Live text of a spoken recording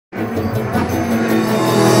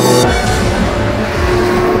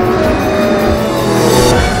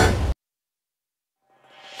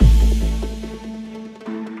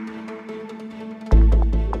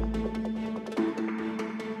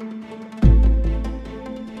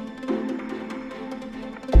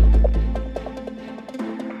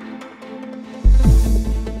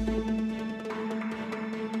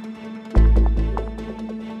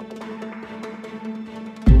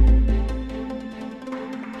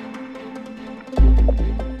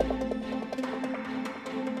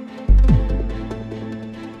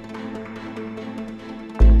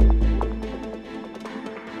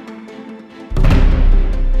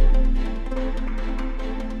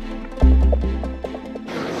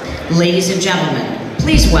Ladies and gentlemen,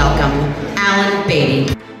 please welcome Alan Beatty.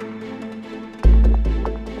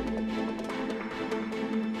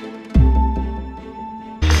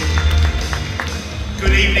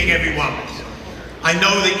 Good evening, everyone. I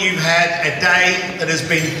know that you've had a day that has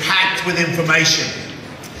been packed with information,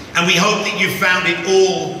 and we hope that you've found it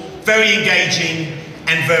all very engaging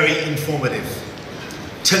and very informative.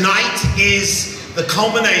 Tonight is the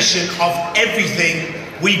culmination of everything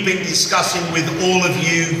we've been discussing with all of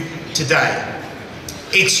you today.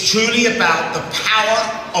 It's truly about the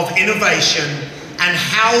power of innovation and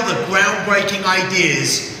how the groundbreaking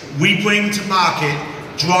ideas we bring to market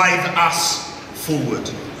drive us forward,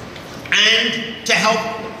 and to help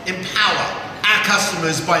empower our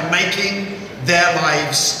customers by making their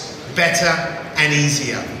lives better and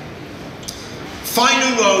easier.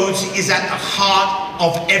 Find New Roads is at the heart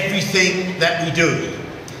of everything that we do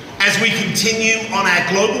as we continue on our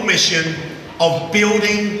global mission of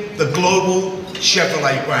building the global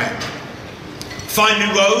Chevrolet brand. Find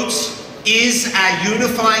New Roads is our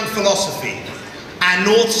unifying philosophy, our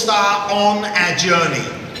North Star on our journey.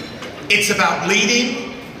 It's about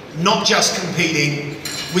leading, not just competing,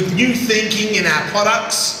 with new thinking in our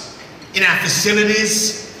products, in our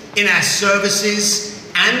facilities, in our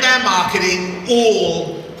services, and our marketing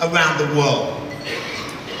all around the world.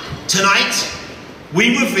 Tonight,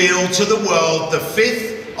 we reveal to the world the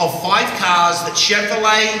fifth of 5 cars that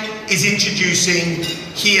Chevrolet is introducing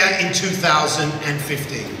here in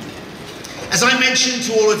 2015. As I mentioned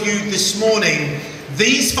to all of you this morning,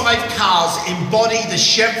 these 5 cars embody the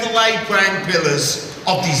Chevrolet brand pillars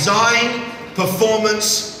of design,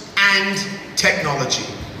 performance, and technology.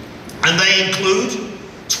 And they include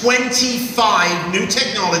 25 new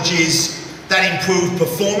technologies that improve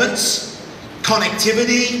performance,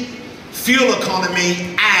 connectivity, fuel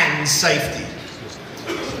economy, and safety.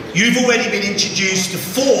 You've already been introduced to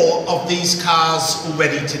 4 of these cars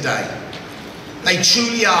already today. They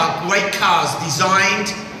truly are great cars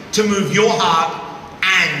designed to move your heart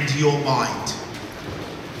and your mind.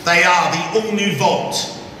 They are the all-new Volt,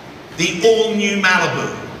 the all-new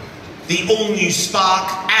Malibu, the all-new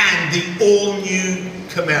Spark, and the all-new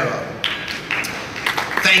Camaro.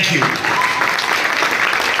 Thank you.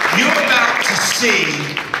 You're about to see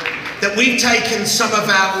that we've taken some of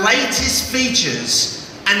our latest features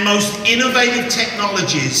and most innovative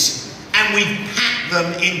technologies and we've packed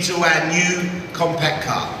them into our new compact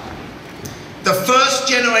car. The first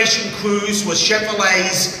generation Cruze was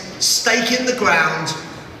Chevrolet's stake in the ground,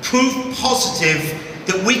 proof positive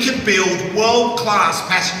that we can build world-class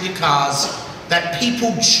passenger cars that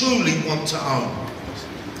people truly want to own.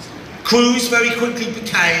 Cruze very quickly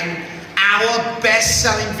became our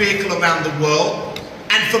best-selling vehicle around the world,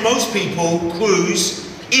 and for most people, Cruze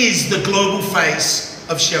is the global face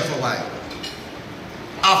of Chevrolet.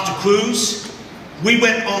 After Cruze, we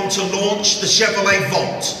went on to launch the Chevrolet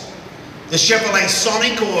Volt, the Chevrolet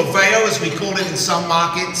Sonic, or Aveo as we call it in some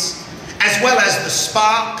markets, as well as the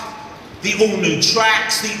Spark, the all-new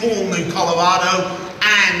Trax, the all-new Colorado,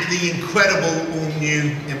 and the incredible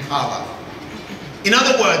all-new Impala. In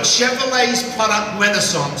other words, Chevrolet's product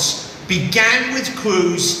renaissance began with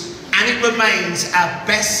Cruze, and it remains our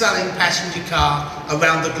best-selling passenger car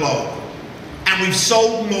around the globe. And we've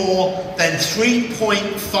sold more than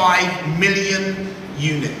 3.5 million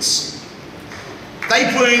units. They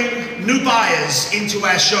bring new buyers into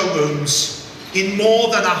our showrooms in more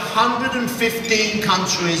than 115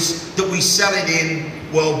 countries that we sell it in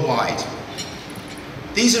worldwide.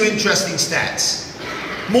 These are interesting stats.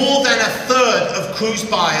 More than 1/3 of Cruze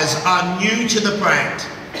buyers are new to the brand,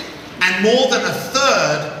 and more than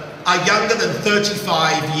 1/3 are younger than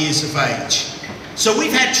 35 years of age. So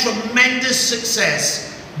we've had tremendous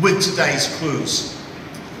success with today's Cruze.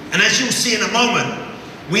 And as you'll see in a moment,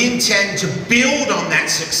 we intend to build on that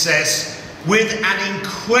success with an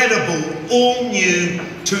incredible all-new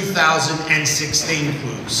 2016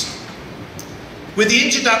 Cruze. With the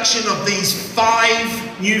introduction of these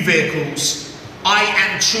 5 new vehicles, I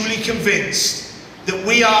am truly convinced that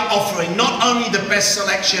we are offering not only the best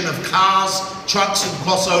selection of cars, trucks, and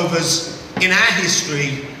crossovers in our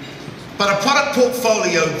history, but a product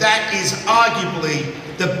portfolio that is arguably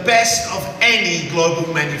the best of any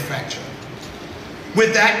global manufacturer.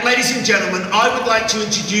 With that, ladies and gentlemen, I would like to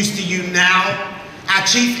introduce to you now our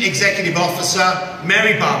Chief Executive Officer,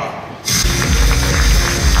 Mary Barra.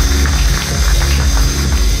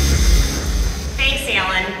 Thanks,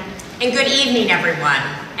 Alan, and good evening, everyone,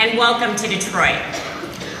 and welcome to Detroit.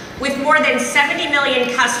 With more than 70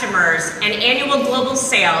 million customers and annual global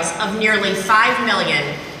sales of nearly 5 million,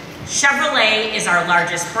 Chevrolet is our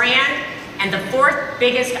largest brand and the 4th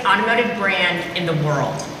biggest automotive brand in the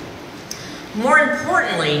world. More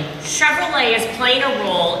importantly, Chevrolet is playing a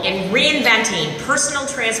role in reinventing personal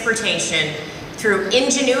transportation through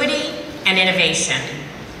ingenuity and innovation.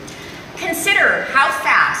 Consider how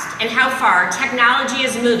fast and how far technology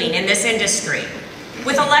is moving in this industry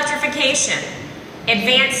with electrification,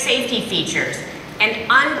 advanced safety features, and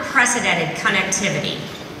unprecedented connectivity.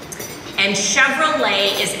 And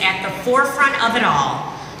Chevrolet is at the forefront of it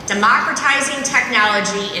all, democratizing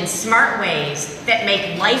technology in smart ways that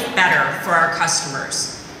make life better for our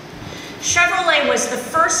customers. Chevrolet was the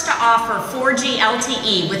first to offer 4G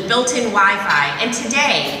LTE with built-in Wi-Fi, and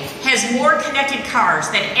today has more connected cars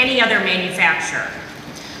than any other manufacturer.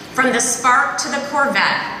 From the Spark to the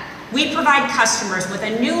Corvette, we provide customers with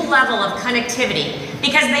a new level of connectivity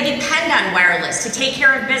because they depend on wireless to take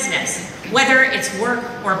care of business, whether it's work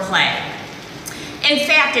or play. In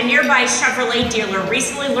fact, a nearby Chevrolet dealer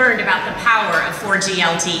recently learned about the power of 4G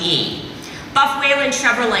LTE. Buff Whalen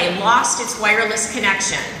Chevrolet lost its wireless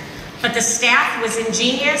connection, but the staff was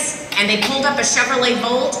ingenious and they pulled up a Chevrolet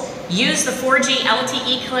Volt, used the 4G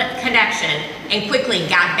LTE connection, and quickly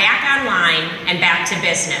got back online and back to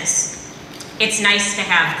business. It's nice to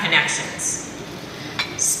have connections.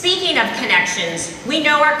 Speaking of connections, we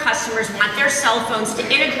know our customers want their cell phones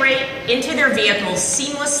to integrate into their vehicles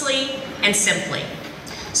seamlessly and simply.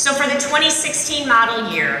 So for the 2016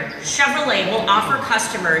 model year, Chevrolet will offer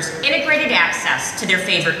customers integrated access to their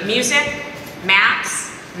favorite music,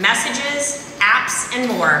 maps, messages, apps, and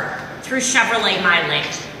more through Chevrolet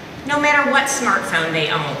MyLink, no matter what smartphone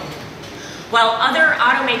they own. While other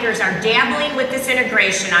automakers are dabbling with this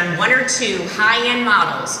integration on 1 or 2 high-end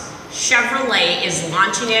models, Chevrolet is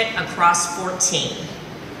launching it across 14.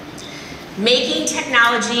 Making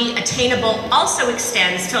technology attainable also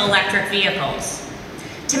extends to electric vehicles.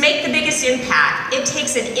 To make the biggest impact, it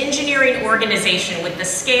takes an engineering organization with the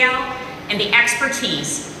scale and the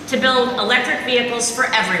expertise to build electric vehicles for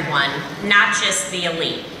everyone, not just the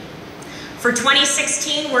elite. For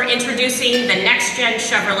 2016, we're introducing the next-gen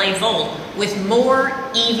Chevrolet Volt with more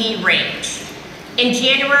EV range. In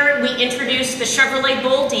January, we introduced the Chevrolet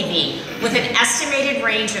Bolt EV with an estimated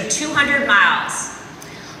range of 200 miles.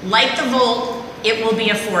 Like the Volt, it will be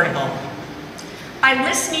affordable. By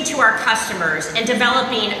listening to our customers and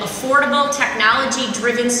developing affordable,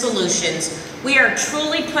 technology-driven solutions, we are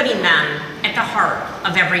truly putting them at the heart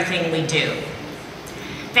of everything we do.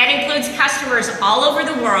 That includes customers all over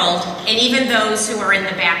the world and even those who are in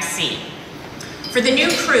the back seat. For the new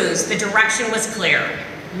Cruze, the direction was clear.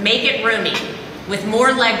 Make it roomy, with more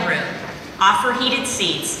legroom, offer heated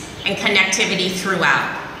seats, and connectivity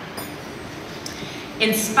throughout.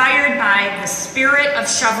 Inspired by the spirit of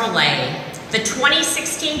Chevrolet, the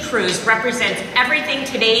 2016 Cruze represents everything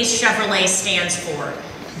today's Chevrolet stands for: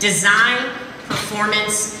 design,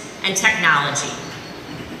 performance, and technology.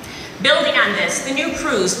 Building on this, the new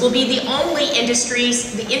Cruze will be the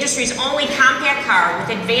industry's only compact car with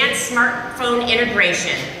advanced smartphone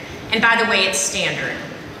integration, and by the way, it's standard.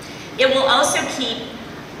 It will also keep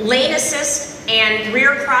lane assist and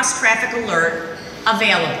rear cross traffic alert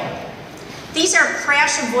available. These are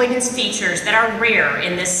crash avoidance features that are rare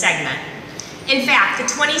in this segment. In fact, the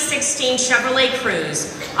 2016 Chevrolet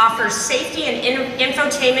Cruze offers safety and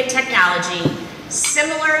infotainment technology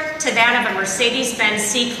similar to that of a Mercedes-Benz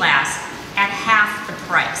C-Class at half the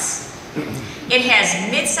price. It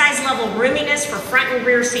has mid-size level roominess for front and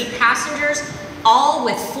rear seat passengers, all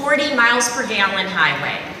with 40 miles per gallon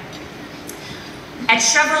highway. At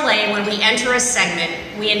Chevrolet, when we enter a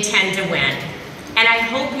segment, we intend to win. And I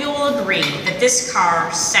hope you will agree that this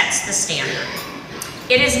car sets the standard.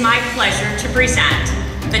 It is my pleasure to present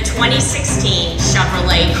the 2016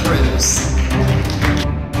 Chevrolet Cruze.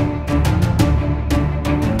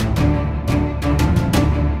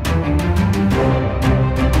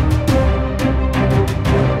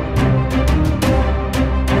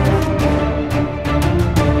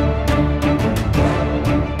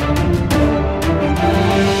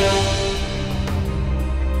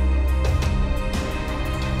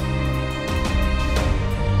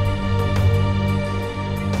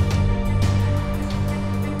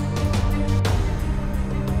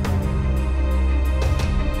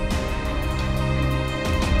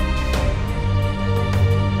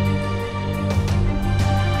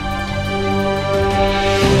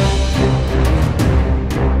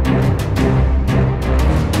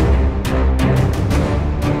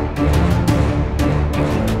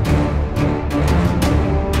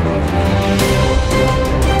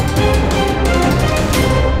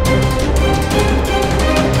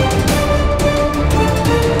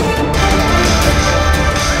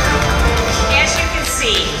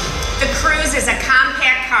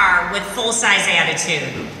 full-size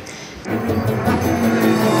attitude. you.